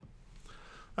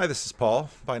Hi, this is Paul.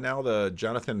 By now,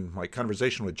 my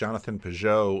conversation with Jonathan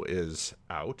Peugeot is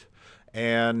out.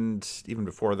 And even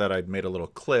before that, I'd made a little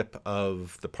clip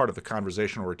of the part of the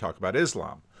conversation where we talk about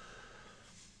Islam.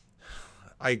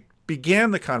 I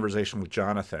began the conversation with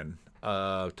Jonathan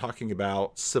talking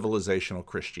about civilizational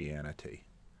Christianity.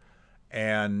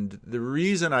 And the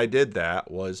reason I did that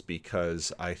was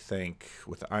because I think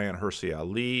with Ayan Hirsi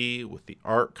Ali, with the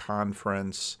ARC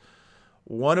conference,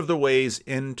 one of the ways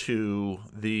into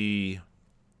the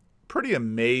pretty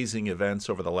amazing events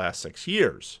over the last 6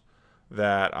 years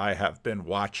that I have been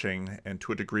watching and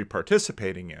to a degree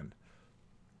participating in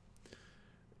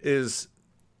is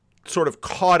sort of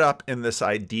caught up in this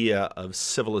idea of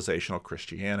civilizational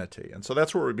Christianity. And so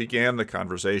that's where we began the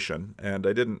conversation. And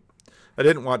I didn't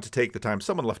want to take the time.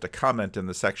 Someone left a comment in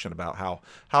the section about how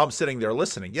I'm sitting there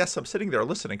listening. Yes, I'm sitting there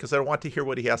listening because I want to hear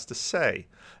what he has to say.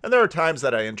 And there are times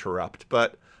that I interrupt,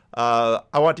 but I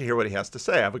want to hear what he has to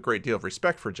say. I have a great deal of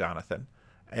respect for Jonathan,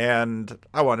 and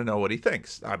I want to know what he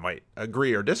thinks. I might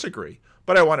agree or disagree,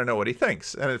 but I want to know what he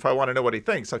thinks. And if I want to know what he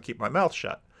thinks, I'll keep my mouth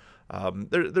shut.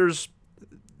 There's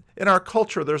in our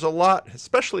culture, there's a lot,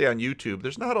 especially on YouTube.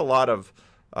 There's um, not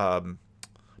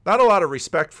a lot of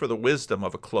respect for the wisdom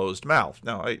of a closed mouth.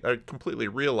 Now, I completely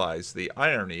realize the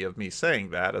irony of me saying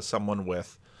that as someone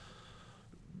with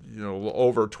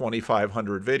over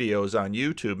 2,500 videos on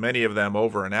YouTube, many of them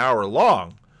over an hour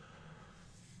long,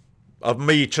 of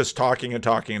me just talking and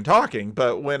talking and talking.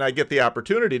 But when I get the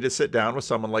opportunity to sit down with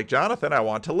someone like Jonathan, I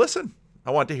want to listen.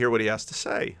 I want to hear what he has to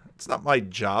say. It's not my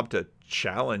job to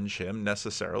challenge him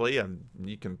necessarily, and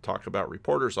you can talk about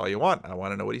reporters all you want. I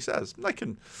want to know what he says. I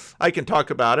can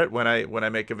talk about it when I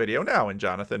make a video now, and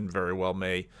Jonathan very well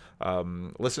may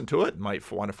listen to it,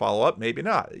 might want to follow up, maybe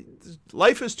not.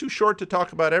 Life is too short to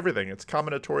talk about everything. It's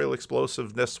combinatorial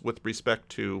explosiveness with respect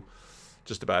to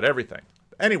just about everything.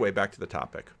 Anyway, back to the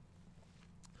topic.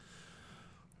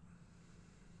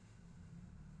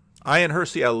 Ayan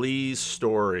Hirsi Ali's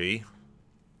story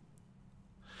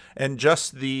and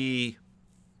just the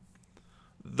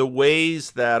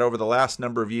ways that over the last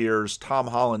number of years Tom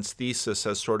Holland's thesis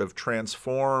has sort of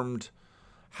transformed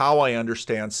how I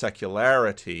understand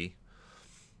secularity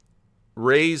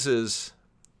raises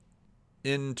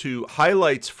into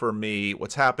highlights for me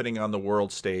what's happening on the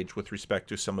world stage with respect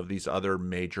to some of these other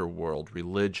major world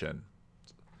religion.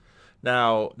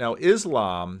 Now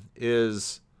Islam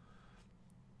is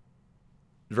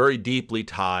very deeply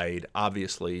tied,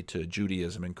 obviously, to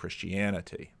Judaism and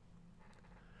Christianity.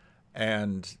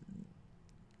 And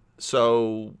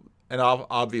so, and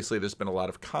obviously, there's been a lot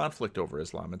of conflict over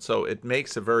Islam. And so it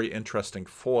makes a very interesting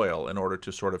foil in order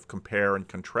to sort of compare and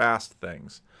contrast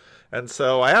things. And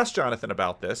so I asked Jonathan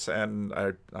about this, and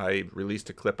I released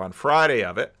a clip on Friday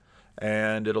of it,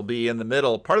 and it'll be in the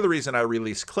middle. Part of the reason I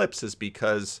release clips is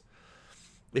because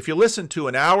if you listen to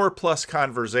an hour plus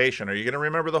conversation, are you going to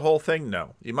remember the whole thing?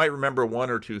 No. You might remember one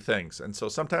or two things. And so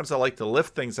sometimes I like to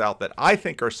lift things out that I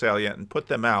think are salient and put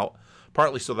them out,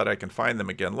 partly so that I can find them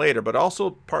again later, but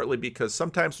also partly because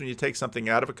sometimes when you take something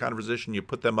out of a conversation, you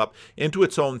put them up into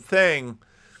its own thing,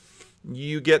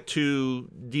 you get to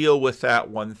deal with that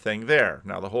one thing there.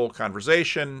 Now, the whole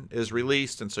conversation is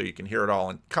released, and so you can hear it all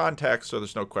in context, so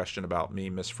there's no question about me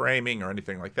misframing or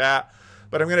anything like that.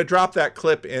 But I'm going to drop that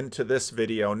clip into this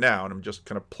video now, and I'm just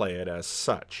going to play it as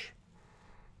such.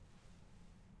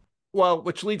 Well,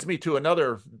 which leads me to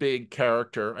another big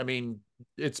character. I mean,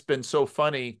 it's been so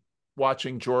funny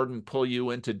watching Jordan pull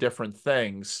you into different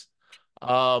things.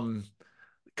 Um,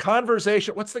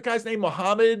 Conversation. What's the guy's name?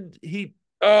 Mohammed.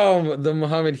 Oh, the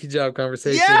Muhammad hijab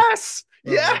conversation. Yes,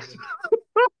 Oh, yes.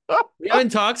 we haven't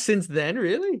talked since then,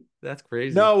 really? That's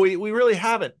crazy. No, we really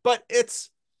haven't. But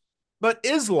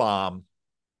Islam.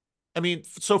 I mean,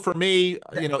 so for me,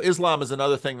 Islam is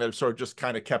another thing that I've sort of just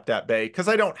kind of kept at bay because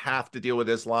I don't have to deal with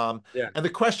Islam. Yeah. And the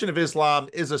question of Islam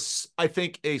is I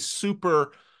think, a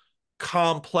super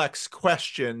complex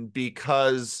question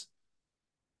because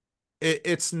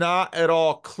it's not at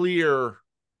all clear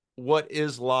what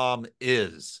Islam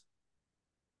is.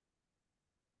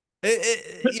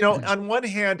 On one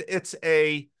hand,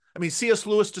 I mean, C.S.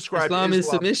 Lewis described Islam is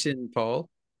Islam. submission, Paul.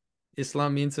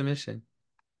 Islam means submission.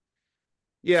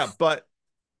 Yeah, but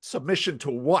submission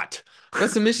to what? But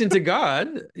submission to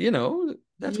God, that's what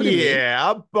it means.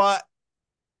 Yeah, but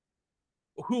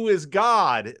who is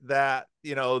God that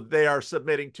they are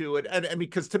submitting to it? And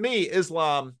because to me,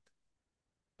 Islam,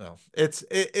 well,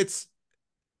 it's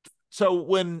so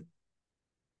when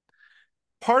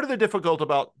part of the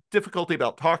difficulty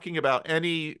about talking about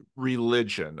any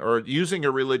religion or using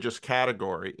a religious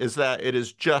category is that it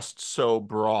is just so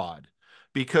broad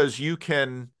because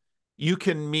you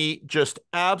can meet just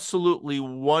absolutely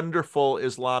wonderful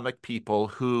Islamic people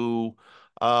who,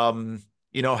 um,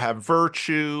 have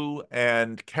virtue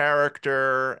and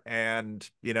character and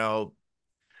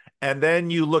then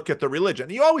you look at the religion.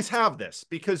 You always have this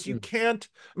because you Mm. can't,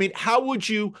 I mean, how would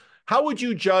you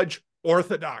judge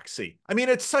orthodoxy? I mean,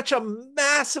 it's such a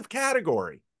massive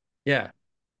category. Yeah.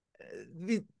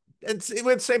 The, it's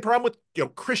the same problem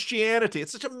with Christianity.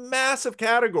 It's such a massive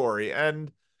category,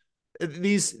 and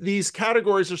these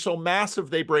categories are so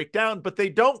massive they break down, but they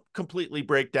don't completely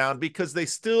break down because they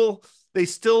still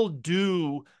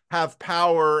do have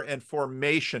power and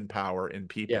formation power in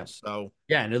people. Yeah. So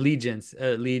Yeah. And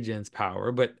allegiance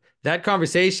power. But that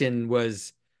conversation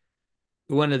was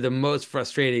one of the most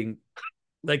frustrating,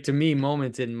 like to me,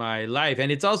 moments in my life.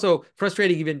 And it's also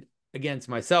frustrating even against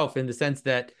myself in the sense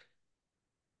that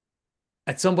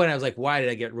at some point I was like, why did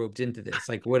I get roped into this?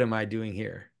 Like, what am I doing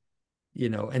here?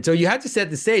 And so you have to set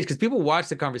the stage because people watch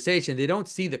the conversation. They don't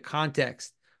see the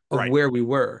context of right, where we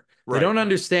were. They right. don't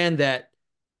understand that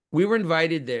we were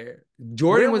invited there.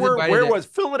 Jordan Where was were invited where there. was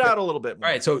fill it out a little bit All more.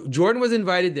 right. So Jordan was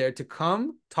invited there to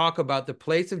come talk about the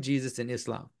place of Jesus in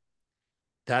Islam.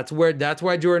 That's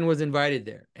why Jordan was invited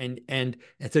there. And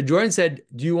so Jordan said,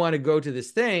 do you want to go to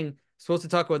this thing? Supposed to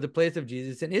talk about the place of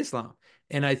Jesus in Islam.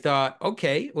 And I thought,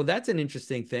 okay, well, that's an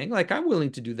interesting thing. Like, I'm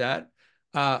willing to do that.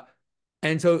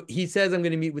 And so he says, I'm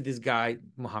going to meet with this guy,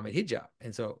 Muhammad Hijab.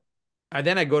 And so I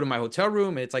go to my hotel room,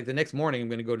 and it's like the next morning, I'm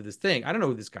going to go to this thing. I don't know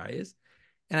who this guy is.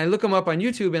 And I look him up on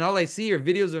YouTube, and all I see are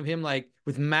videos of him like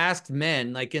with masked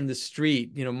men, like in the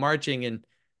street, marching and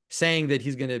saying that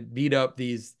he's going to beat up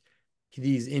these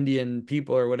Indian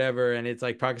people or whatever. And it's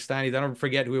like Pakistanis. I don't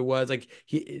forget who it was. Like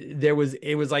it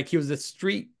was like he was a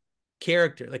street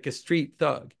character, like a street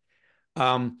thug.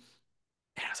 Um,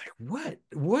 and I was like,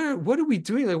 what are we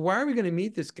doing? Like, why are we going to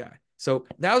meet this guy? So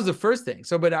that was the first thing.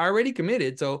 So, but I already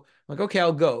committed. So I'm like, okay,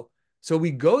 I'll go. So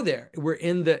we go there. We're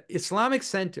in the Islamic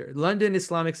Center, London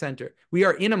Islamic Center. We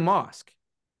are in a mosque,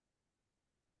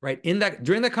 right?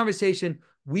 During that conversation,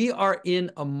 we are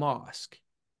in a mosque.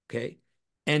 Okay.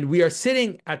 And we are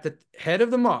sitting at the head of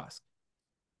the mosque,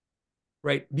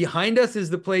 right? Behind us is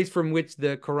the place from which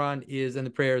the Quran is and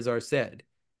the prayers are said.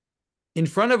 In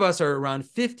front of us are around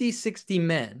 50, 60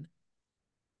 men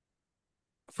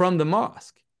from the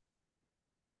mosque.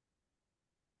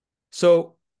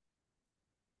 So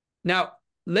now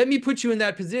let me put you in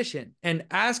that position and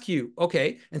ask you,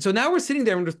 okay. And so now we're sitting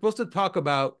there and we're supposed to talk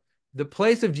about the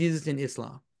place of Jesus in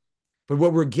Islam. But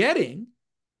what we're getting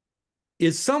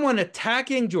is someone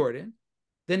attacking Jordan,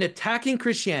 then attacking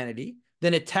Christianity,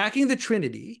 then attacking the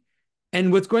Trinity.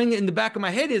 And what's going in the back of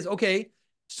my head is, okay,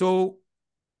 so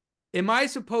am I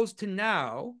supposed to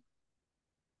now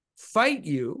fight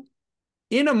you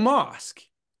in a mosque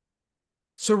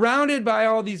surrounded by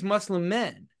all these Muslim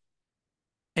men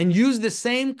and use the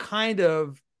same kind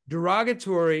of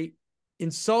derogatory,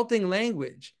 insulting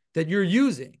language that you're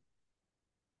using?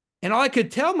 And all I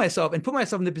could tell myself and put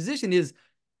myself in the position is,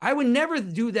 I would never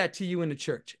do that to you in a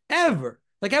church, ever.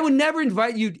 Like, I would never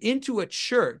invite you into a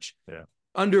church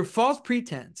under false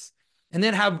pretense and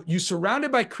then have you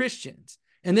surrounded by Christians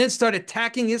and then start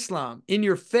attacking Islam in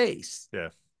your face. Yeah.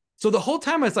 So the whole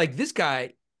time I was like, this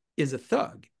guy is a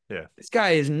thug. Yeah. This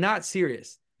guy is not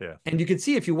serious. Yeah. And you can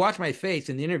see, if you watch my face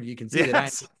in the interview, you can see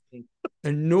Yes. that I'm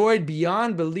annoyed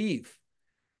beyond belief.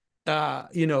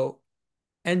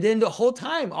 And then the whole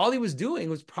time, all he was doing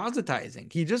was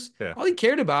proselytizing. All he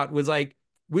cared about was like,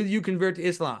 will you convert to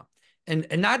Islam? And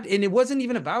it wasn't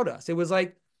even about us. It was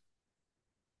like,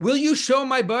 will you show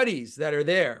my buddies that are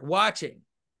there watching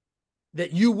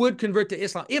that you would convert to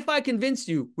Islam? If I convinced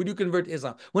you, would you convert to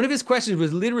Islam? One of his questions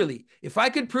was literally, if I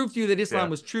could prove to you that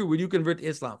Islam was true, would you convert to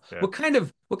Islam? Yeah. What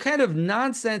kind of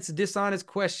nonsense, dishonest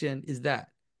question is that?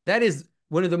 That is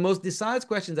one of the most dishonest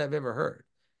questions I've ever heard.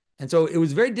 And so it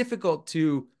was very difficult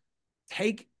to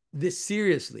take this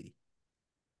seriously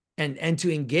and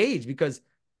to engage, because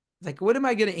like, what am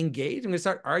I going to engage? I'm going to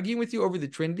start arguing with you over the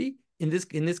Trinity in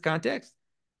this context.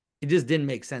 It just didn't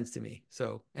make sense to me.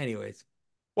 So anyways.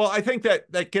 Well, I think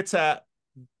that gets at,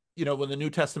 when the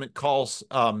New Testament talks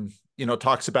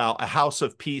about a house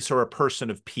of peace or a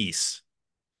person of peace.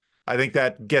 I think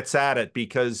that gets at it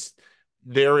because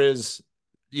there is,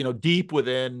 deep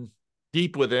within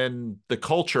the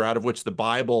culture out of which the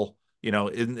Bible,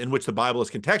 in which the Bible is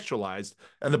contextualized,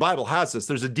 and the Bible has this,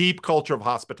 there's a deep culture of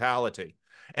hospitality.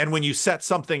 And when you set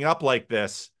something up like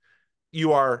this,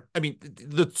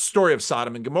 the story of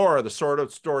Sodom and Gomorrah, the sort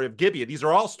of story of Gibeah, these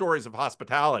are all stories of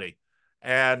hospitality.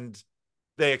 And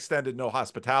they extended no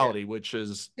hospitality, which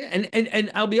is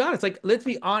and I'll be honest, like, let's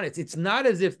be honest, it's not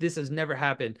as if this has never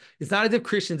happened. It's not as if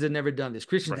Christians have never done this.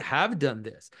 Christians right. have done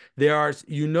this. There are,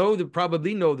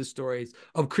 probably know the stories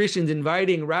of Christians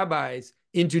inviting rabbis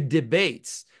into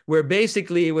debates where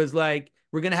basically it was like,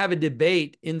 we're going to have a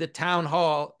debate in the town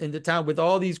hall in the town with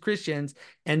all these Christians,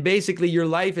 and basically your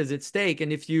life is at stake.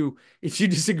 And if you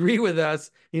disagree with us,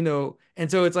 and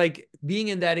so it's like being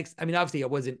in that. I mean, obviously I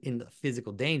wasn't in the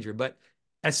physical danger, but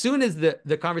as soon as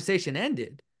the conversation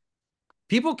ended,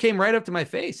 people came right up to my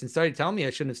face and started telling me I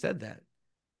shouldn't have said that.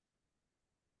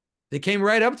 They came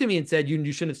right up to me and said, you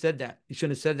shouldn't have said that. You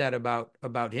shouldn't have said that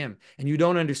about him. And you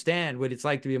don't understand what it's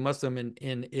like to be a Muslim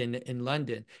in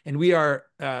London. And we are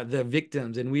the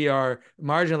victims, and we are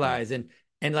marginalized.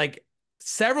 And like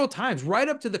several times, right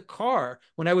up to the car,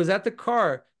 when I was at the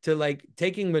car to like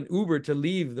taking an Uber to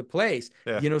leave the place,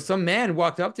 some man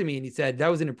walked up to me and he said, that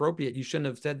was inappropriate. You shouldn't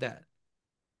have said that.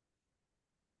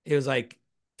 It was like,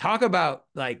 talk about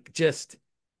like just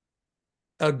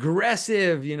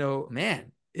aggressive,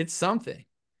 man, it's something.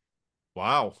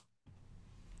 Wow.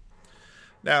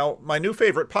 Now, my new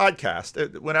favorite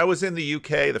podcast, when I was in the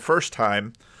UK the first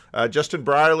time, Justin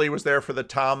Brierley was there for the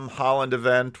Tom Holland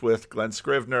event with Glenn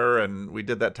Scrivener, and we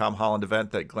did that Tom Holland event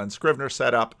that Glenn Scrivener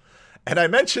set up. And I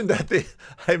mentioned at the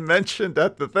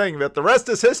thing that The Rest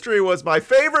is History was my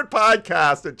favorite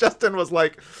podcast, and Justin was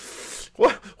like,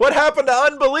 What happened to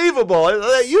Unbelievable?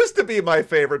 It used to be my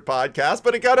favorite podcast,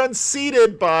 but it got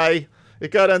unseated by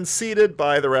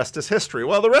The Rest is History.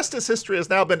 Well, The Rest is History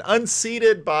has now been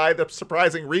unseated by the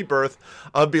surprising rebirth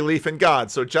of Belief in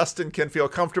God. So Justin can feel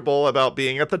comfortable about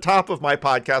being at the top of my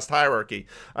podcast hierarchy.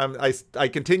 I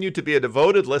continue to be a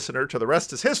devoted listener to The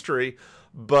Rest is History,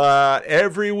 but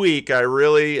every week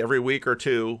or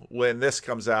two, when this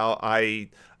comes out,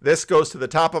 this goes to the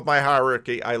top of my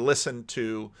hierarchy. I listen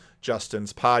to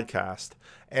Justin's podcast.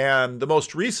 And the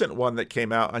most recent one that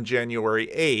came out on January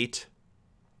 8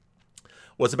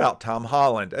 was about Tom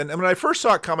Holland. And when I first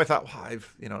saw it come, I thought,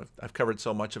 well, I've covered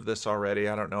so much of this already.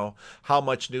 I don't know how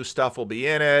much new stuff will be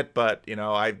in it, but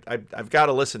I've got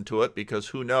to listen to it because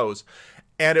who knows.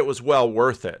 And it was well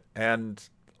worth it. And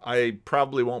I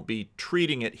probably won't be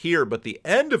treating it here, but the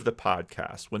end of the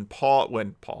podcast,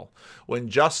 when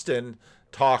Justin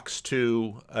talks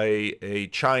to a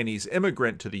Chinese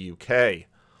immigrant to the UK.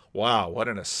 Wow, what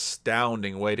an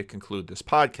astounding way to conclude this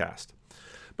podcast.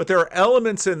 But there are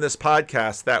elements in this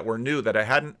podcast that were new that I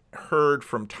hadn't heard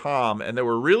from Tom, and they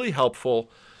were really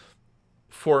helpful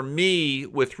for me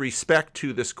with respect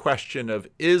to this question of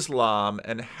Islam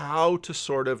and how to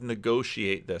sort of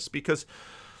negotiate this. Because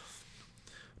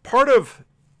part of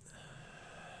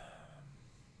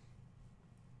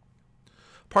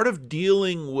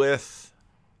dealing with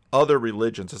other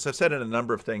religions, as I've said in a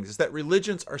number of things, is that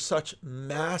religions are such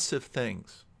massive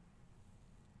things.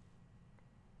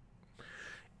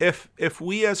 If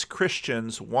we as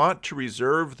Christians want to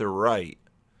reserve the right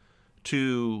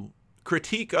to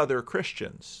critique other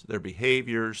Christians, their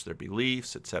behaviors, their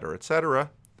beliefs, etc.,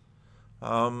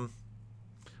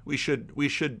 we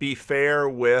should be fair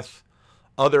with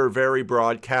other very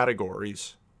broad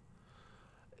categories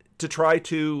to try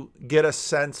to get a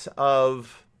sense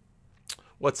of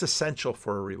what's essential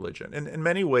for a religion. And in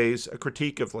many ways, a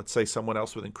critique of, let's say, someone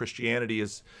else within Christianity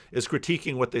is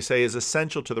critiquing what they say is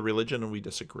essential to the religion, and we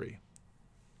disagree.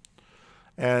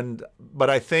 But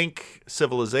I think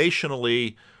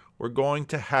civilizationally, we're going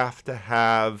to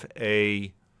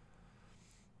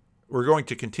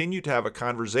continue to have a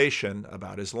conversation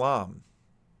about Islam.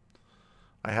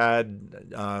 I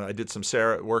did some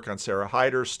work on Sarah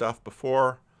Hyder's stuff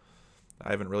before. I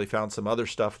haven't really found some other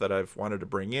stuff that I've wanted to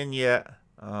bring in yet.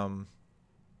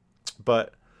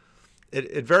 But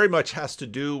it very much has to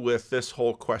do with this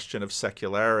whole question of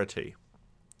secularity.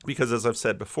 Because as I've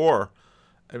said before,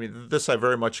 I mean, this I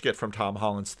very much get from Tom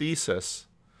Holland's thesis.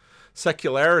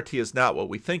 Secularity is not what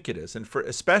we think it is. And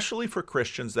especially for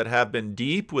Christians that have been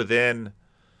deep within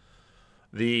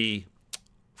the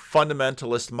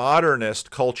fundamentalist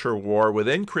modernist culture war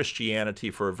within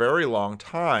Christianity for a very long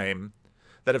time,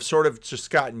 that have sort of just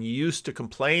gotten used to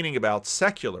complaining about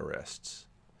secularists.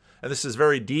 And this is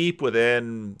very deep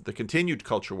within the continued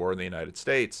culture war in the United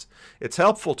States. It's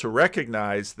helpful to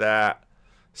recognize that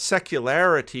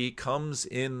secularity comes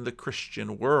in the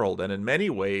Christian world and in many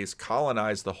ways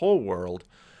colonized the whole world.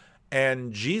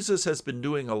 And Jesus has been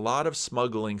doing a lot of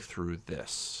smuggling through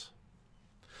this.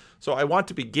 So I want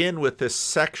to begin with this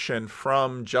section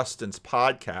from Justin's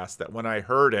podcast that when I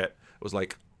heard it, it was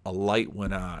like a light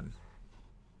went on.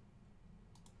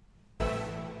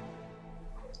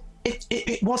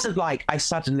 It wasn't like I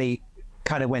suddenly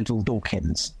kind of went all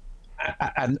Dawkins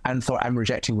and thought I'm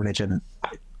rejecting religion,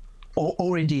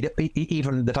 or indeed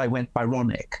even that I went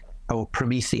Byronic or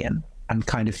Promethean and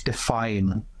kind of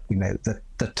defying,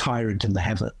 the tyrant in the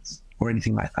heavens or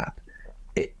anything like that.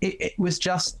 It was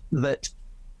just that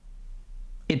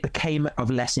it became of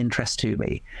less interest to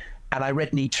me. And I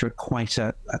read Nietzsche at quite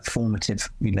a formative,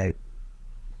 kind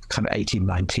of 18,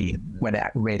 19, when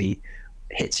it really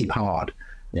hits you hard.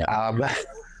 Yeah.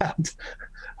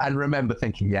 And remember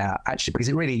thinking, actually, because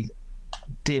it really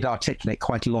did articulate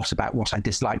quite a lot about what I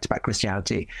disliked about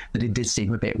Christianity, that it did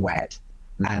seem a bit wet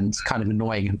and kind of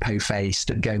annoying and po-faced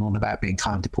and going on about being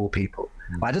kind to poor people.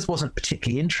 I just wasn't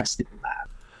particularly interested in that.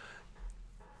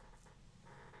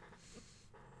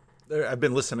 I've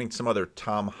been listening to some other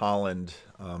Tom Holland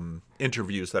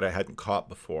interviews that I hadn't caught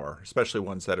before, especially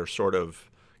ones that are sort of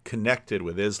connected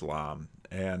with Islam.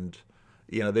 And,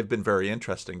 they've been very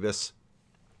interesting.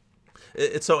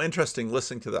 It's so interesting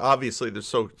listening to obviously they're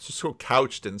so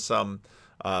couched in some,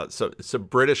 so it's a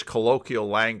British colloquial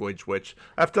language, which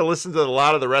I have to listen to a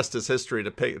lot of the rest is history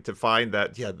to find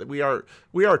that,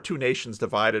 we are two nations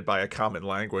divided by a common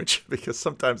language, because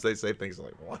sometimes they say things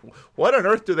like, what on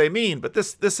earth do they mean? But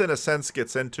this in a sense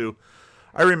gets into,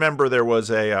 I remember there was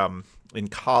in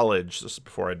college, this is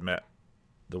before I'd met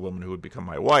the woman who would become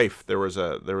my wife, there was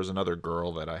another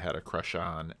girl that I had a crush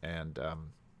on, and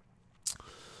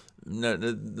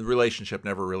the relationship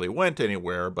never really went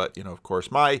anywhere. But of course,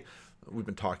 we've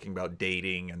been talking about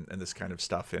dating and this kind of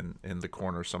stuff in the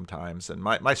corner sometimes, and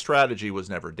my strategy was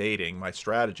never dating. My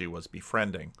strategy was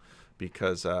befriending,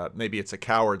 because maybe it's a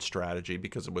coward strategy,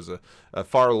 because it was a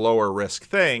far lower risk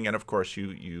thing, and of course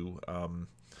you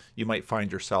might find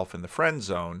yourself in the friend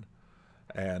zone,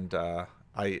 and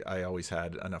I always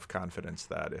had enough confidence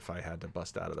that if I had to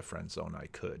bust out of the friend zone, I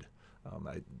could.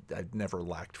 I'd never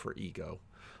lacked for ego.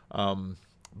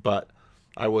 But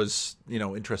I was,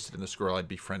 interested in this girl. I'd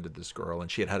befriended this girl,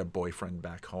 and she had a boyfriend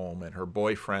back home, and her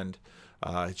boyfriend,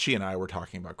 she and I were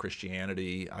talking about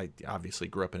Christianity. I obviously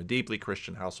grew up in a deeply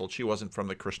Christian household. She wasn't from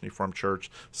the Christian Reformed Church,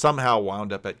 somehow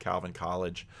wound up at Calvin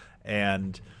College.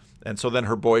 And so then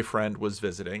her boyfriend was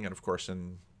visiting, and of course,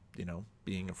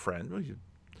 being a friend,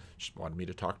 she wanted me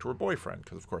to talk to her boyfriend,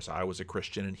 because of course I was a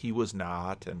Christian and he was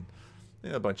not, and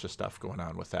a bunch of stuff going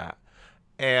on with that.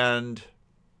 And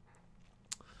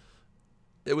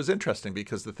it was interesting,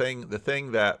 because the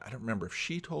thing that I don't remember if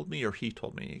she told me or he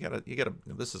told me, you gotta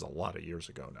this is a lot of years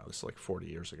ago now, this is like 40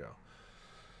 years ago,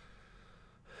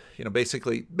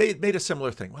 basically made a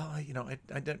similar thing. Well,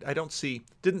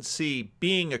 didn't see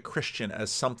being a Christian as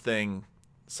something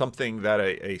that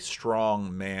a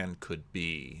strong man could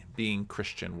be. Being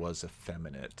Christian was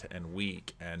effeminate and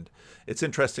weak. And it's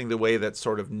interesting the way that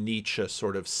sort of Nietzsche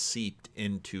sort of seeped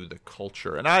into the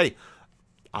culture. And I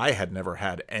had never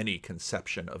had any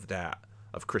conception of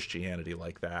Christianity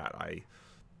like that.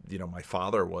 My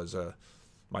father was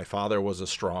a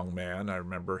strong man. I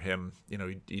remember him,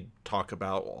 he'd talk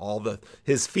about all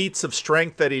his feats of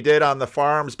strength that he did on the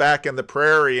farms back in the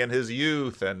prairie in his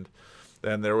youth. And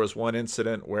then there was one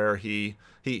incident where he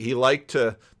liked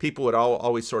to, people would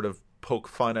always sort of poke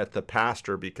fun at the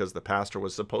pastor, because the pastor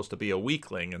was supposed to be a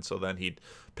weakling. And so then he'd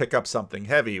pick up something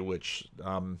heavy, which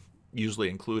usually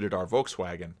included our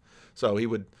Volkswagen. So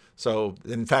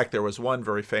in fact, there was one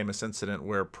very famous incident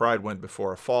where pride went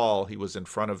before a fall. We were in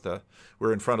front of the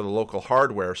local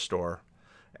hardware store,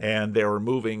 and they were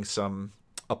moving some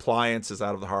appliances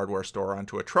out of the hardware store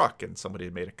onto a truck. And somebody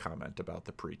had made a comment about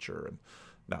the preacher and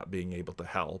not being able to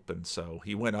help. And so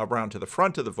he went around to the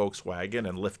front of the Volkswagen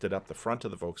and lifted up the front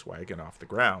of the Volkswagen off the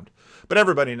ground. But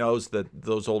everybody knows that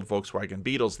those old Volkswagen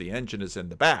Beetles, the engine is in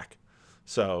the back.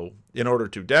 So in order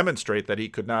to demonstrate that he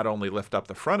could not only lift up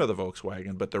the front of the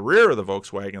Volkswagen, but the rear of the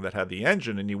Volkswagen that had the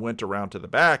engine, and he went around to the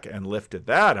back and lifted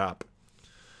that up.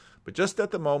 But just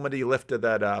at the moment he lifted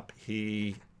that up,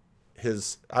 I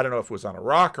don't know if it was on a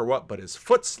rock or what, but his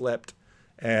foot slipped,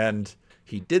 and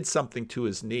he did something to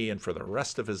his knee, and for the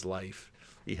rest of his life,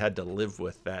 he had to live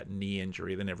with that knee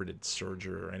injury. They never did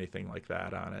surgery or anything like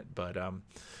that on it, but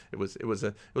it was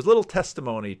a little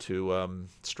testimony to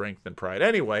strength and pride.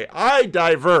 Anyway, I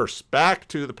diverse back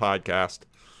to the podcast.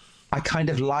 I kind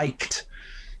of liked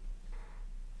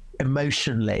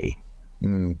emotionally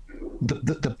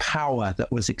the power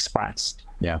that was expressed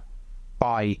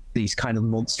by these kind of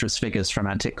monstrous figures from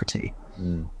antiquity.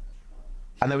 And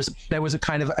there was a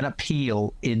kind of an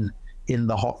appeal in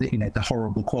the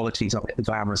horrible qualities of it, the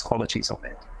glamorous qualities of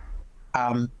it.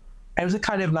 It was a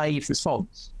kind of naive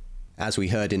response. As we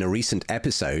heard in a recent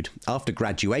episode, after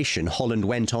graduation, Holland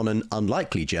went on an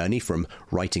unlikely journey from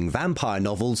writing vampire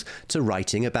novels to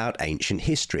writing about ancient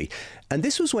history. And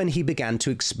this was when he began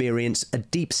to experience a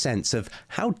deep sense of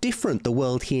how different the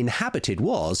world he inhabited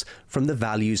was from the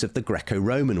values of the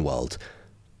Greco-Roman world.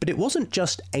 But it wasn't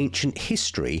just ancient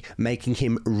history making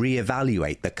him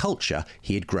reevaluate the culture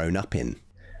he had grown up in.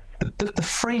 The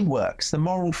frameworks, the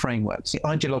moral frameworks, the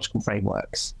ideological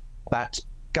frameworks that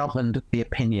governed the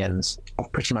opinions of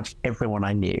pretty much everyone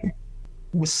I knew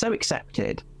was so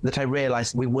accepted that I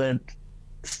realized we weren't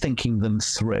thinking them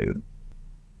through.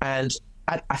 And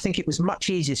I think it was much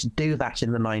easier to do that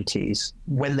in the 90s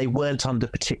when they weren't under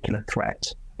particular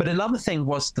threat. But another thing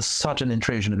was the sudden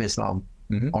intrusion of Islam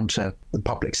onto the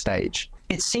public stage.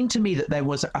 It seemed to me that there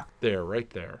was right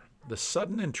there. The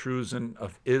sudden intrusion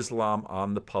of Islam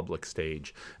on the public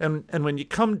stage. And when you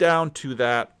come down to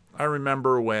that, I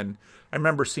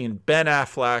remember seeing Ben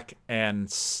Affleck and,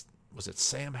 was it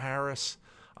Sam Harris,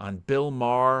 on Bill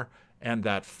Maher, and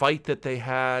that fight that they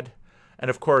had. And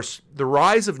of course, the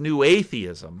rise of new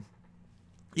atheism,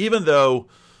 even though,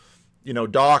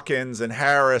 Dawkins and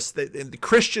Harris, the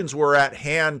Christians were at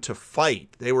hand to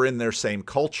fight. They were in their same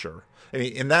culture. I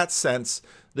mean, in that sense,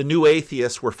 the new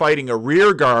atheists were fighting a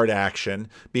rearguard action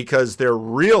because their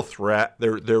real threat,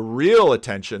 their real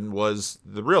attention was,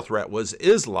 the real threat was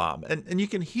Islam. And you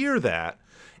can hear that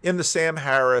in the Sam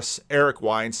Harris, Eric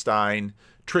Weinstein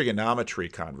trigonometry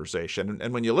conversation.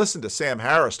 And when you listen to Sam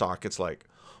Harris talk, it's like,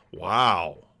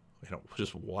 wow,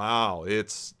 just wow.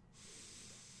 It's,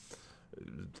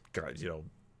 God,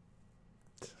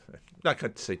 not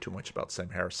going to say too much about Sam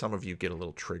Harris. Some of you get a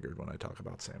little triggered when I talk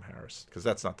about Sam Harris because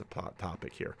that's not the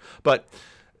topic here. But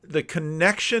the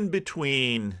connection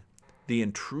between the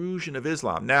intrusion of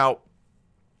Islam. Now,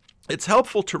 it's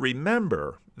helpful to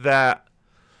remember that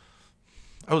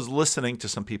I was listening to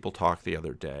some people talk the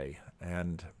other day,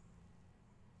 and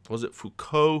was it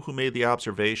Foucault who made the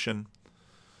observation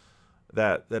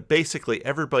that basically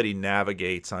everybody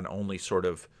navigates on only sort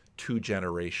of 2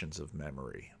 generations of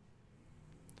memory.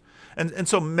 And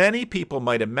so many people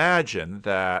might imagine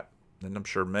that, and I'm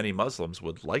sure many Muslims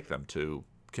would like them to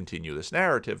continue this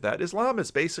narrative, that Islam has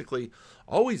basically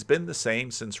always been the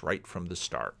same since right from the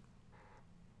start.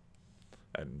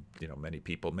 And,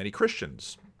 many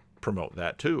Christians promote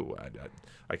that too.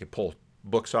 I could pull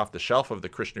books off the shelf of the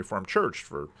Christian Reformed Church.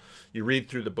 You read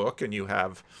through the book and you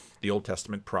have the Old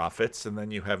Testament prophets, and then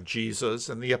you have Jesus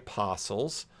and the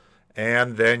apostles,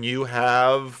 and then you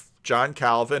have John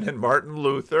Calvin and Martin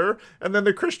Luther, and then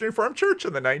the Christian Reformed Church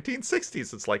in the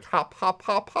 1960s. It's like hop, hop,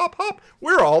 hop, hop, hop.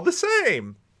 We're all the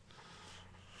same.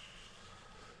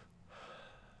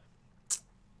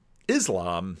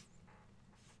 Islam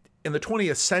in the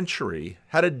 20th century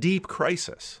had a deep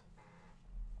crisis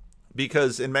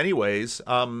because in many ways,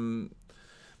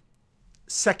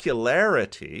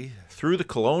 secularity through the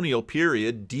colonial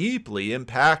period deeply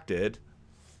impacted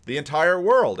the entire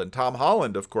world. And Tom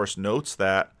Holland, of course, notes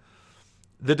that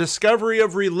the discovery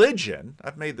of religion,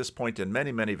 I've made this point in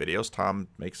many, many videos, Tom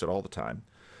makes it all the time,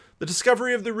 the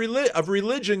discovery of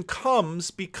religion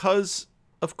comes because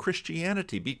of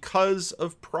Christianity, because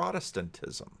of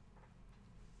Protestantism.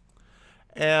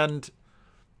 And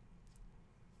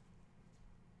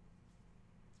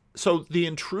so the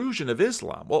intrusion of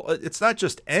Islam, well, it's not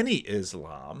just any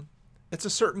Islam, it's a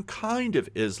certain kind of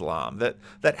Islam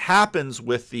that happens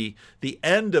with the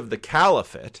end of the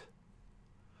caliphate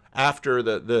after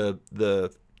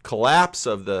the collapse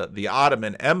of the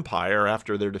Ottoman Empire,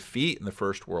 after their defeat in the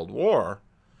First World War,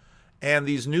 and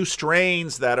these new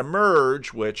strains that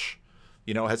emerge, which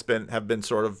have been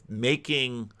sort of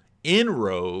making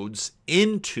inroads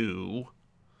into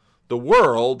the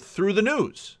world through the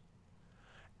news.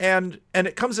 And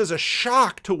it comes as a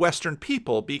shock to Western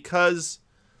people because,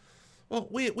 well,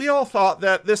 we all thought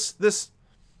that this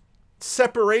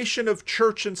separation of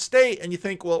church and state, and you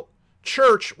think,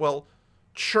 church,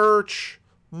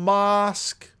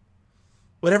 mosque,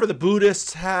 whatever the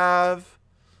Buddhists have,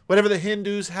 whatever the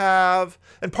Hindus have,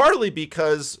 and partly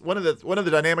because one of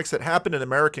the dynamics that happened in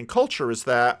American culture is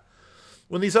that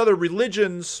when these other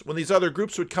religions, when these other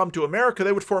groups would come to America,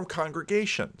 they would form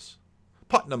congregations.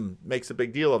 Putnam makes a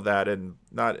big deal of that, and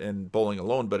not in Bowling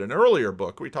Alone, but an earlier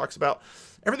book where he talks about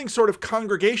everything's sort of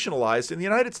congregationalized in the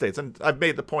United States. And I've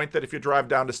made the point that if you drive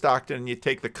down to Stockton and you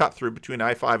take the cut through between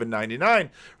I-5 and 99,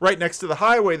 right next to the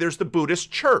highway, there's the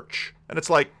Buddhist church. And it's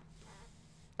like,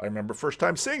 I remember first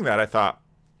time seeing that, I thought,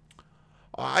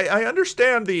 I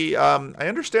understand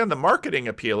the marketing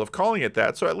appeal of calling it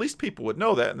that, so at least people would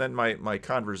know that. And then my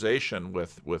conversation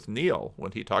with Neil,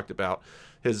 when he talked about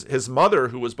his mother,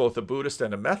 who was both a Buddhist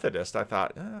and a Methodist, I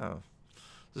thought, oh,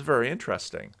 this is very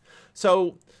interesting.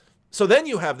 So then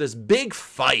you have this big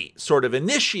fight sort of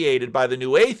initiated by the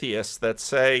new atheists that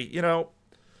say,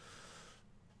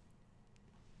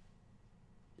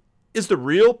 is the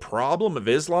real problem of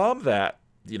Islam that,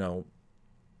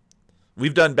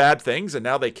 we've done bad things and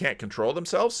now they can't control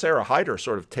themselves? Sarah Hyder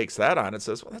sort of takes that on and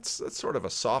says, well, that's sort of a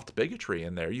soft bigotry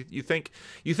in there. You think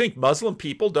Muslim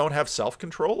people don't have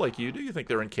self-control like you do? You think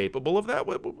they're incapable of that?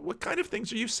 What kind of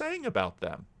things are you saying about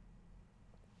them?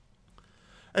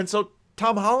 And so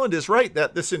Tom Holland is right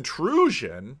that this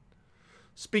intrusion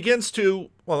begins to,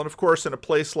 well, and of course, in a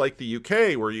place like the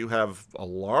UK, where you have a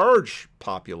large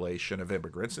population of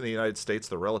immigrants. In the United States,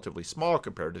 they're relatively small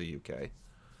compared to the UK.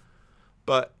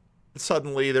 But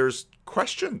suddenly there's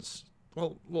questions.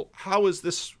 Well, how is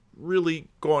this really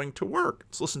going to work?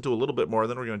 Let's listen to a little bit more,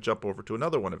 then we're going to jump over to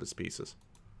another one of his pieces.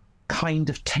 Kind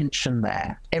of tension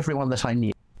there, everyone that I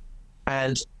knew.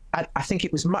 And I think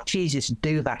it was much easier to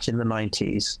do that in the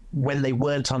 90s when they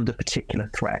weren't under particular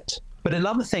threat. But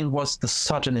another thing was the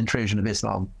sudden intrusion of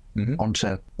Islam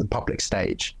onto the public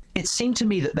stage. It seemed to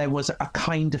me that there was a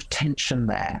kind of tension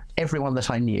there. Everyone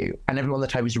that I knew and everyone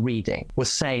that I was reading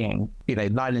was saying,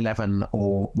 9/11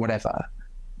 or whatever,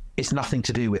 it's nothing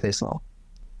to do with Islam.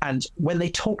 And when they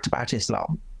talked about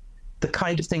Islam, the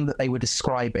kind of thing that they were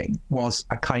describing was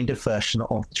a kind of version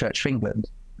of the Church of England.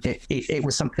 It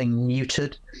was something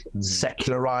neutered,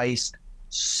 secularized,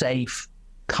 safe,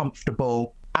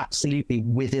 comfortable, absolutely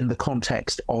within the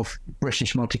context of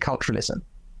British multiculturalism.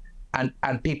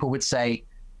 And people would say,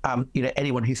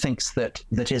 anyone who thinks that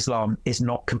Islam is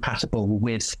not compatible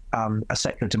with a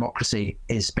secular democracy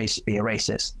is basically a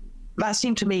racist. That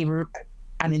seemed to me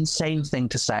an insane thing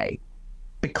to say,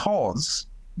 because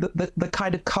the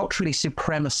kind of culturally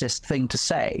supremacist thing to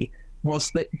say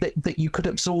was that you could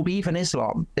absorb even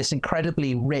Islam, this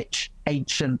incredibly rich,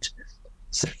 ancient,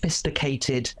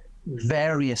 sophisticated,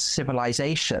 various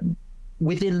civilization,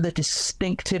 within the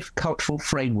distinctive cultural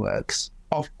frameworks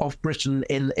of Britain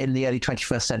in the early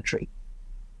 21st century.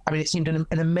 I mean, it seemed an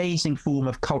amazing form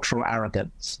of cultural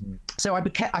arrogance. So I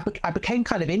became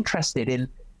kind of interested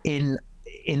in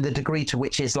the degree to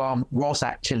which Islam was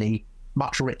actually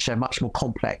much richer, much more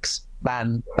complex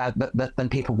than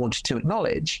people wanted to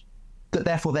acknowledge. That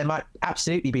therefore there might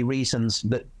absolutely be reasons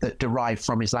that derive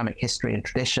from Islamic history and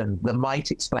tradition that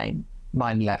might explain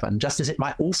 9/11, just as it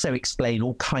might also explain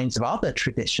all kinds of other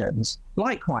traditions,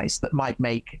 likewise, that might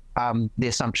make the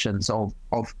assumptions of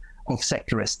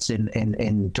secularists in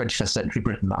 21st century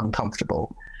Britain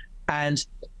uncomfortable. And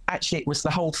actually, it was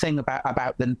the whole thing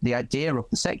about the idea of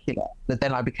the secular that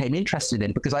then I became interested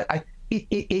in, because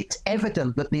it's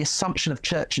evident that the assumption of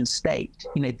church and state,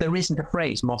 there isn't a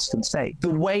phrase mosque and state. The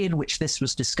way in which this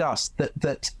was discussed,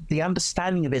 that the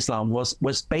understanding of Islam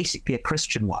was basically a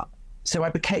Christian one. So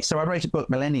I wrote a book,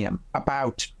 Millennium,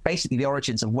 about basically the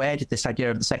origins of where did this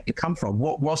idea of the secular come from?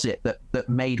 What was it that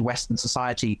made Western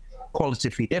society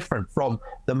qualitatively different from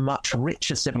the much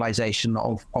richer civilization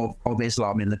of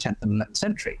Islam in the 10th and 11th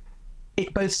century?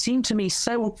 It both seemed to me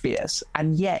so obvious,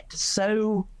 and yet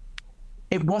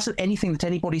it wasn't anything that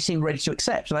anybody seemed ready to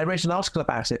accept. And I wrote an article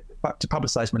about it to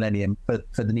publicize Millennium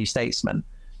for the New Statesman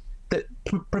that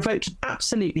provoked an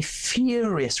absolutely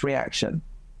furious reaction.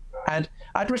 And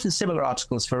I'd written similar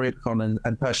articles for Rubicon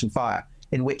and Persian Fire,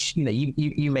 in which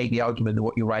you made the argument that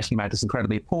what you're writing about is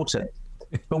incredibly important.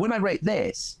 But when I wrote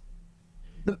this,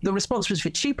 the response was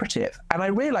vituperative, and I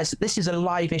realized that this is a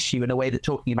live issue in a way that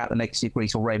talking about the legacy of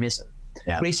Greece or Rome isn't.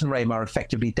 Yeah. Greece and Rome are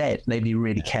effectively dead. Nobody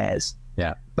really cares.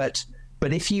 Yeah. But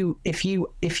if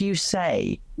you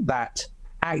say that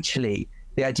actually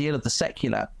the ideal of the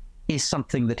secular is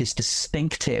something that is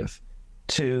distinctive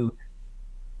to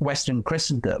Western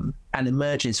Christendom and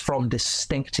emerges from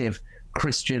distinctive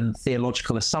Christian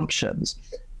theological assumptions,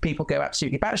 people go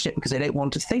absolutely batshit because they don't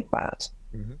want to think that.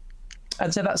 Mm-hmm.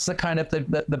 And so that's the kind of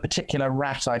the particular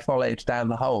rat I followed down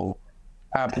the hole,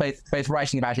 both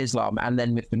writing about Islam and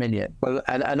then with Dominion. Well,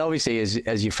 and obviously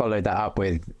as you followed that up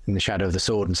with In the Shadow of the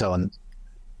Sword and so on,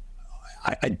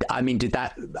 I mean, did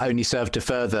that only serve to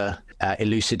further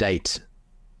elucidate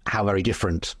how very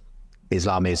different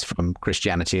Islam is from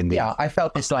Christianity? Yeah, I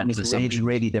felt Islam was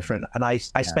really different, and I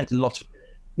spent a lot.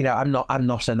 I'm not a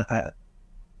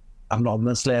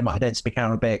Muslim. I don't speak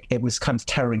Arabic. It was kind of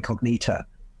terra incognita.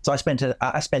 So I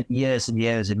spent years and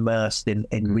years immersed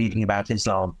in reading about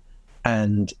Islam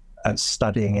and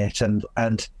studying it and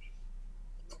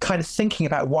kind of thinking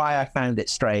about why I found it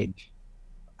strange.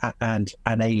 and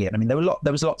Alien. I mean, there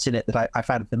was lots in it that I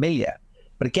found familiar,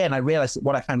 but again, I realized that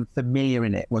what I found familiar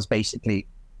in it was basically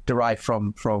derived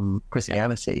from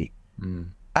Christianity,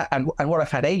 and what I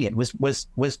found alien was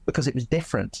because it was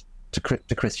different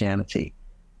to Christianity,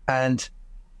 and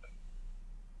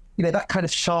that kind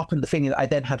of sharpened the feeling that I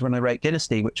then had when I wrote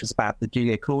Dynasty, which was about the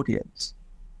Julio-Claudians.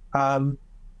 And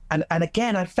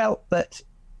again, I felt that,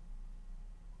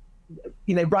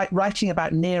 writing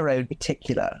about Nero in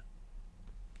particular,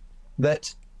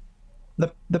 that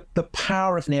the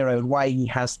power of Nero and why he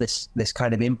has this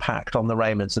kind of impact on the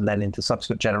Romans and then into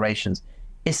subsequent generations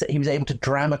is that he was able to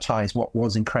dramatize what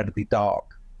was incredibly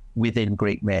dark within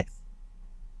Greek myth.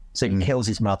 So he kills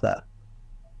his mother,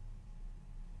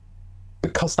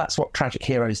 because that's what tragic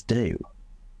heroes do.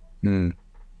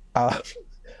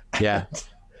 Yeah.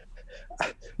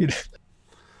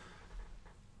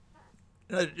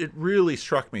 It really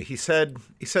struck me. He said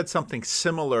something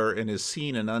similar in his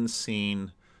Seen and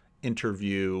Unseen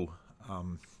interview.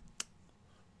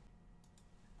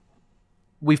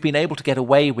 We've been able to get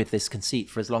away with this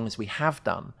conceit for as long as we have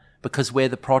done because we're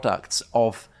the products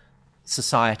of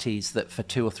societies that for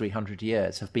 200 or 300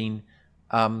 years have been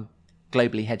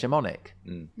globally hegemonic.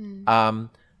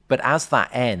 But as that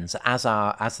ends, as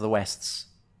the West's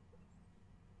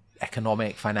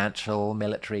economic, financial,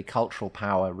 military, cultural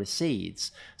power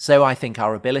recedes, so I think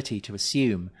our ability to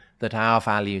assume that our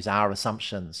values, our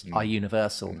assumptions are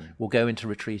universal will go into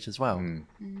retreat as well.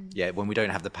 Yeah, when we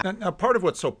don't have the power. Now, part of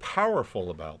what's so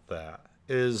powerful about that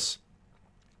is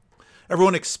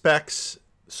everyone expects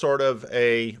sort of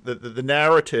the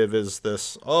narrative is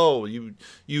this, you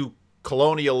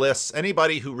colonialists,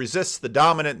 anybody who resists the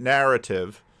dominant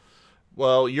narrative,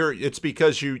 well, it's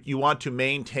because you want to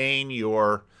maintain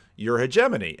your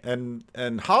hegemony.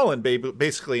 And Holland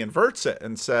basically inverts it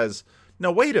and says,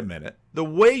 no, wait a minute. The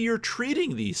way you're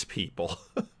treating these people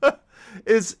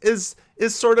is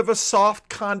sort of a soft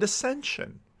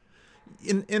condescension.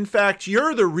 In fact,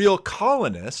 you're the real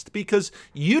colonist because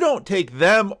you don't take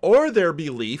them or their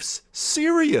beliefs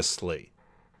seriously.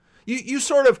 You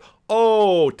sort of,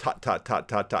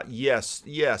 yes,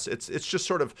 it's just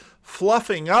sort of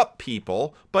fluffing up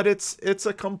people, but it's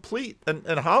a complete,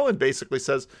 and Holland basically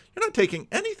says, you're not taking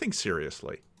anything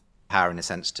seriously. Power in a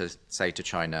sense to say to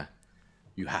China,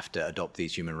 you have to adopt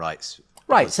these human rights.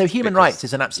 Right, so human rights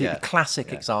is an absolutely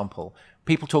classic example.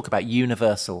 People talk about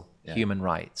universal human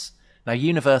rights. Now,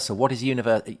 universal, what is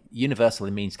universal? Universal,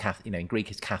 it means, in Greek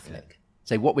is Catholic.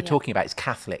 So what we're talking about is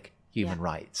Catholic human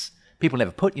rights. People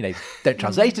never put, don't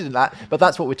translate it in that, but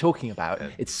that's what we're talking about.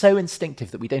 It's so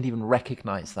instinctive that we don't even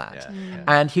recognize that.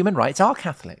 And human rights are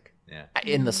Catholic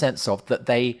in the sense of that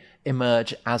they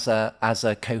emerge as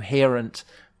a coherent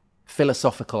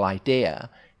philosophical idea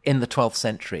in the 12th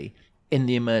century in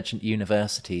the emergent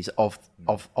universities of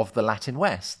the Latin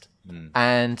West.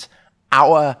 And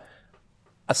our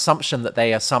assumption that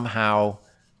they are somehow,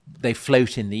 they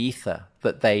float in the ether,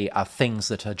 that they are things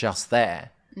that are just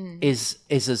there, is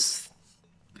as,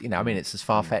 it's as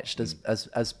far-fetched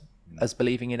as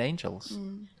believing in angels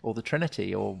or the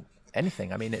Trinity or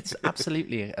anything. I mean, it's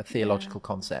absolutely a theological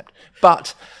concept.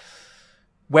 But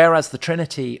whereas the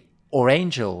Trinity or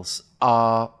angels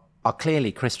are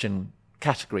clearly Christian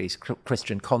categories,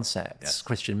 Christian concepts,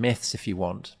 Christian myths, if you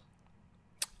want,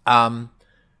 and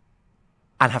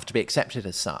have to be accepted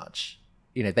as such.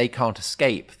 They can't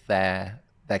escape their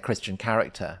Christian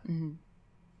character.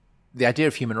 The idea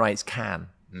of human rights can.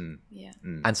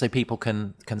 And so people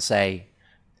can say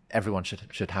everyone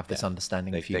should have this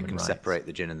understanding of human rights. They can separate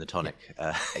the gin and the tonic.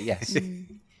 Yes.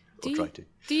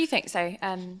 Do you think so?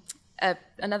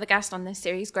 Another guest on this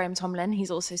series, Graham Tomlin,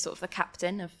 he's also sort of the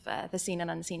captain of the Seen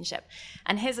and Unseen ship.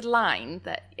 And his line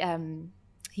that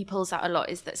he pulls out a lot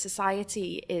is that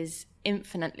society is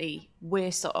infinitely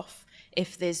worse off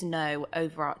if there's no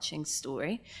overarching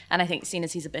story. And I think, seeing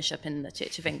as he's a bishop in the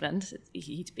Church of England,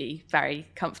 he'd be very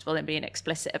comfortable in being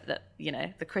explicit of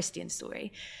the Christian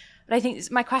story. But I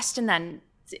think my question then,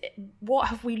 what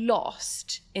have we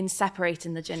lost in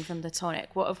separating the gin from the tonic?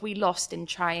 What have we lost in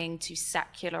trying to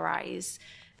secularize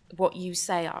what you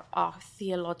say are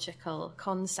theological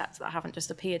concepts that haven't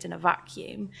just appeared in a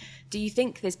vacuum? Do you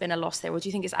think there's been a loss there, or do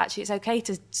you think it's okay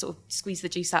to sort of squeeze the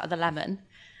juice out of the lemon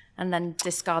and then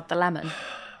discard the lemon?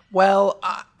 Well,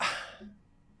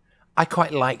 I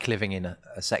quite like living in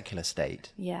a secular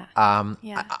state. I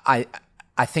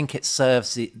think it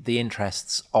serves the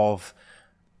interests of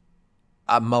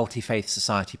a multi-faith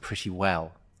society pretty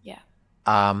well.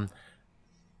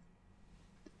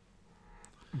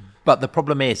 But the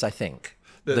problem is, I think,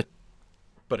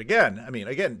 but again,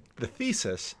 the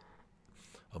thesis,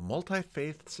 a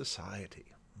multi-faith society.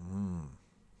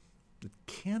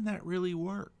 Can that really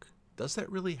work? Does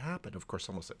that really happen? Of course,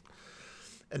 someone will say,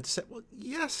 and to say, well,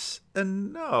 yes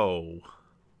and no.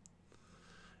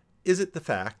 Is it the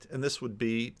fact, and this would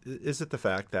be, is it the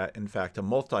fact that, in fact, a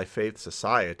multi-faith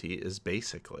society is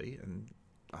basically, and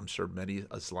I'm sure many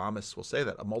Islamists will say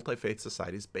that, a multi-faith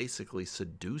society is basically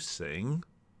seducing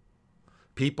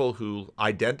people who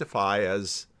identify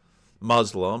as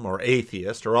Muslim or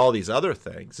atheist or all these other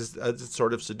things. It's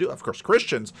sort of seduce. Of course,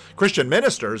 Christian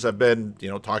ministers have been,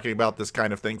 talking about this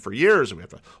kind of thing for years. We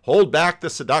have to hold back the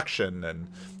seduction and,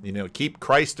 keep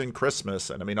Christ in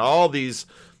Christmas. And I mean, all these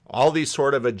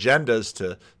sort of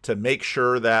agendas to make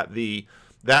sure that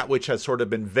that which has sort of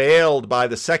been veiled by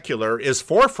the secular is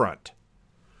forefront.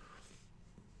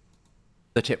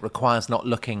 That it requires not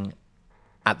looking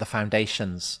at the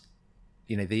foundations,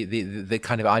 the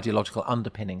kind of ideological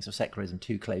underpinnings of secularism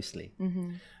too closely.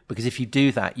 Mm-hmm. Because if you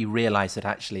do that, you realize that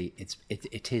actually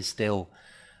it is still,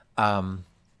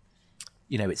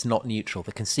 it's not neutral.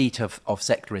 The conceit of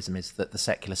secularism is that the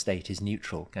secular state is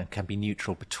neutral and can be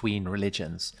neutral between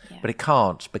religions, but it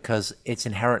can't, because it's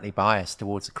inherently biased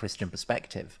towards a Christian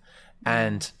perspective.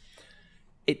 And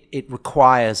it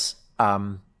requires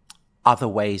other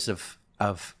ways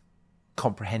of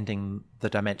comprehending the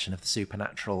dimension of the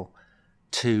supernatural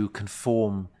to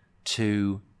conform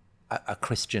to a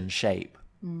Christian shape.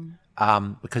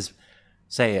 Because,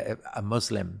 say, a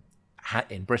Muslim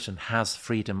in Britain has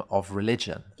freedom of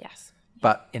religion. Yes.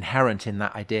 But inherent in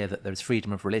that idea that there is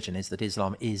freedom of religion is that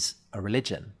Islam is a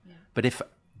religion. Yeah. But if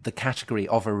the category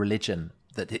of a religion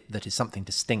that is something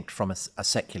distinct from a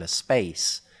secular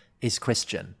space is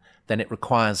Christian, then it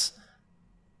requires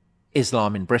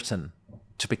Islam in Britain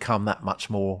to become that much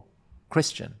more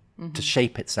Christian, to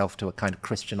shape itself to a kind of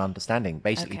Christian understanding,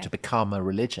 basically to become a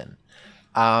religion.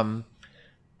 And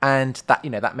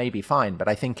that may be fine, but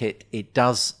I think it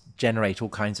does generate all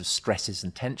kinds of stresses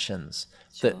and tensions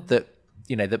that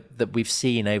we've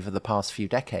seen over the past few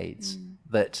decades.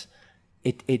 That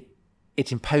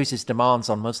it imposes demands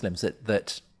on Muslims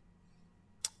that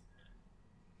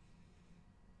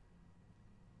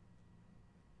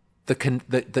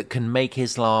can make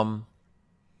Islam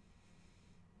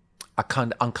a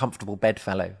kind of uncomfortable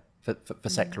bedfellow for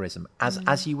secularism,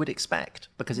 as you would expect,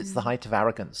 because it's the height of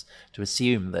arrogance to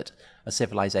assume that a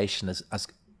civilization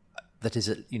that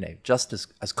is just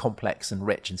as complex and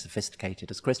rich and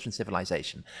sophisticated as Christian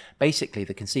civilization. Basically,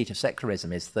 the conceit of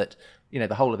secularism is that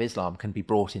the whole of Islam can be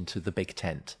brought into the big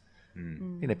tent.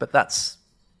 But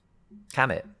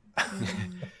can it?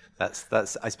 That's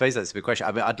I suppose that's a big question.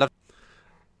 I mean, I'd love.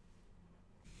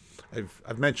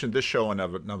 I've mentioned this show a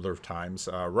number of times,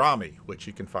 Rami, which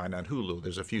you can find on Hulu.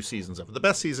 There's a few seasons of it. The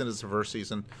best season is the first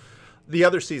season. The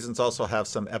other seasons also have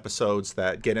some episodes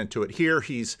that get into it. Here,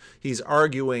 he's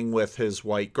arguing with his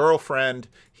white girlfriend.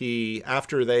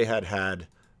 After they had had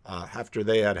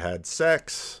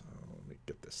sex. Let me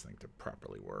get this thing to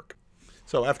properly work.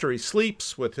 So after he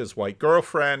sleeps with his white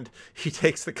girlfriend, he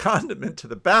takes the condom into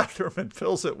the bathroom and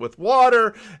fills it with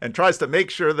water and tries to make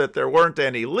sure that there weren't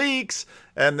any leaks.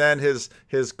 And then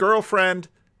his girlfriend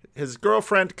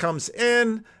comes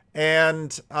in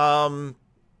and so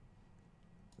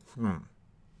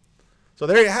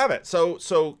there you have it.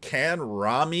 So can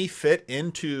Rami fit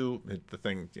into the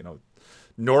thing,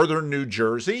 northern New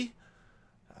Jersey?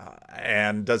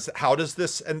 And how does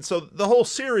this? And so the whole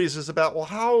series is about, well,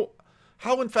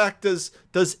 how in fact does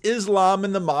Islam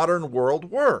in the modern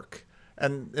world work?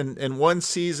 And in one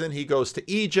season he goes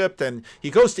to Egypt, and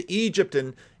he goes to Egypt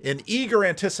in eager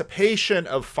anticipation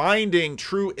of finding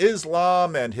true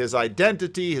Islam and his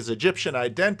identity, his Egyptian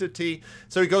identity.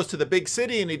 So he goes to the big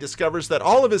city and he discovers that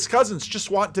all of his cousins just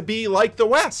want to be like the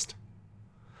West.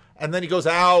 And then he goes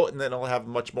out, and then he'll have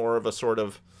much more of a sort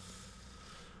of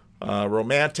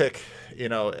romantic,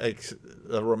 a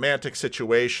romantic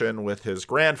situation with his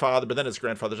grandfather, but then his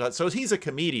grandfather's died. So he's a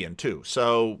comedian too.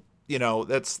 So,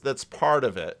 that's part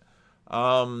of it.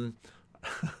 And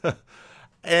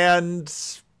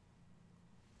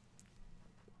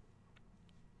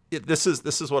this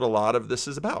is what a lot of this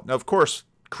is about. Now, of course,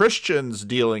 Christians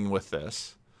dealing with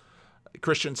this,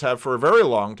 Christians have for a very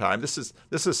long time. This is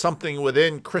something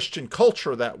within Christian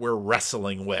culture that we're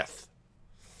wrestling with.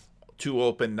 Too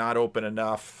open, not open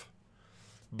enough.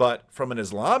 But from an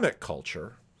Islamic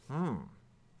culture,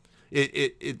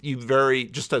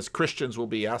 just as Christians will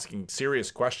be asking serious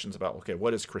questions about, okay,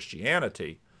 what is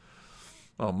Christianity?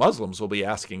 Well, Muslims will be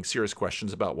asking serious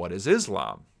questions about what is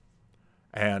Islam,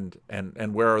 and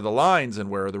where are the lines and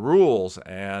where are the rules,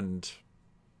 and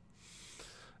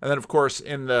then of course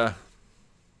in the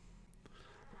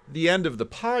end of the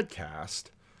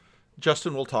podcast,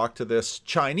 Justin will talk to this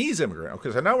Chinese immigrant,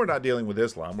 because I know we're not dealing with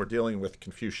Islam. We're dealing with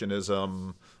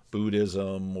Confucianism,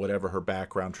 Buddhism, whatever her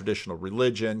background, traditional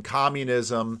religion,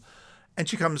 communism. And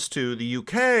she comes to the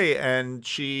UK and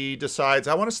she decides,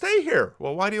 I want to stay here.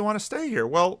 Well, why do you want to stay here?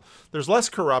 Well, there's less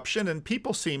corruption and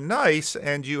people seem nice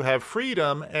and you have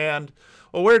freedom. And,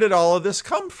 well, where did all of this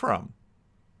come from?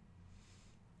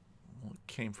 Well, it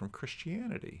came from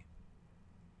Christianity.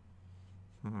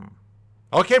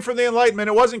 Oh, it came from the Enlightenment.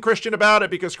 It wasn't Christian about it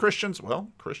because Christians,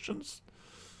 Jonathan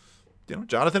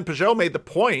Peugeot made the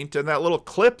point in that little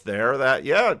clip there that,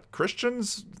 yeah,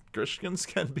 Christians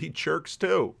can be jerks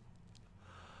too.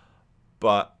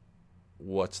 But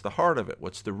what's the heart of it?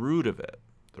 What's the root of it?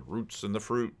 The roots and the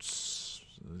fruits.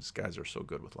 These guys are so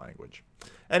good with language.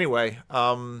 Anyway,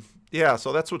 so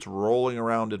that's what's rolling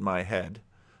around in my head.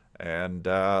 And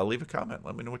leave a comment.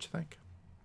 Let me know what you think.